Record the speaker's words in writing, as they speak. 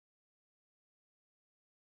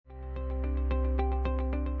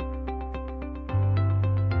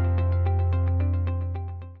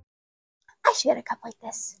I should get a cup like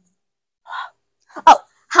this. Oh,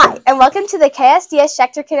 hi, and welcome to the KSDS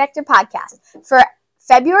Schechter Connector podcast for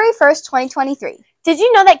February 1st, 2023. Did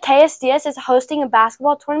you know that KSDS is hosting a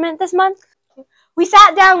basketball tournament this month? We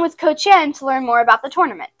sat down with Coach Shannon to learn more about the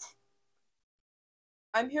tournament.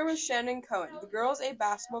 I'm here with Shannon Cohen, the girls' A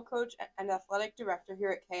basketball coach and athletic director here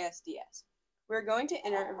at KSDS. We're going to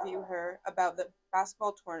interview her about the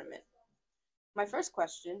basketball tournament. My first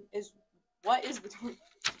question is, what is the tournament?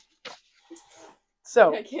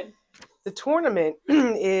 So, the tournament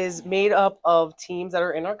is made up of teams that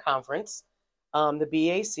are in our conference, the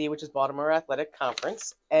BAC, which is Baltimore Athletic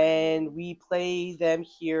Conference, and we play them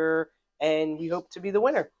here, and we hope to be the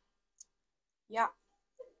winner. Yeah.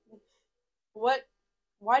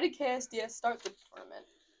 Why did KSDS start the tournament?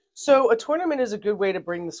 So, a tournament is a good way to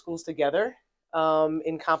bring the schools together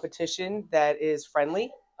in competition that is friendly,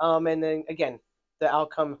 and then, again, the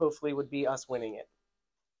outcome hopefully would be us winning it.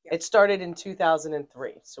 Yeah. It started in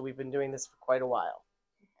 2003, so we've been doing this for quite a while.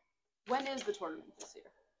 When is the tournament this year?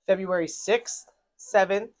 February 6th,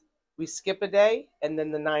 7th, we skip a day, and then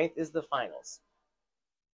the 9th is the finals.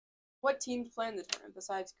 What teams play in the tournament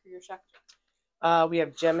besides Krieger Schechter? We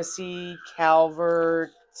have Genesee, Calvert,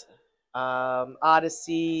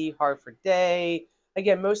 Odyssey, Hartford Day.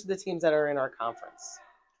 Again, most of the teams that are in our conference.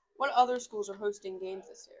 What other schools are hosting games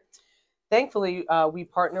this year? Thankfully, we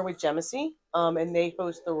partner with Genesee, and they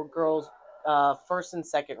host the girls' first and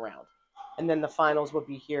second round. And then the finals will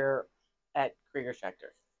be here at Krieger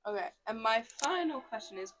Schechter. Okay, and my final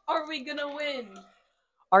question is, are we going to win?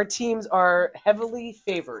 Our teams are heavily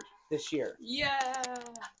favored this year. Yeah!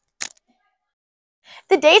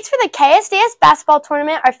 The dates for the KSDS basketball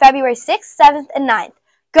tournament are February 6th, 7th, and 9th.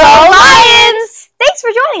 Go Lions! Thanks for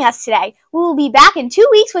joining us today. We will be back in 2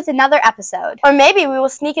 weeks with another episode. Or maybe we will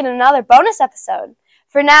sneak in another bonus episode.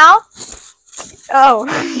 For now... Oh.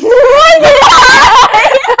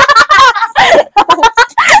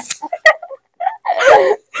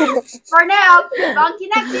 For now, keep on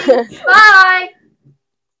connecting. Bye!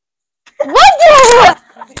 What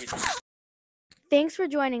the... Thanks for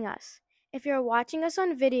joining us. If you're watching us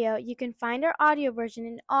on video, you can find our audio version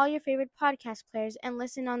in all your favorite podcast players and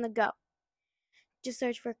listen on the go. Just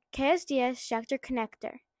search for KSDS Schechter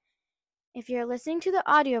Connector. If you're listening to the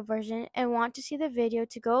audio version and want to see the video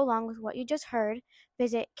to go along with what you just heard,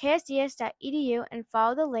 visit ksds.edu and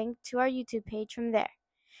follow the link to our YouTube page from there.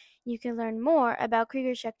 You can learn more about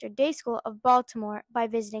Krieger Schechter Day School of Baltimore by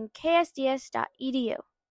visiting ksds.edu.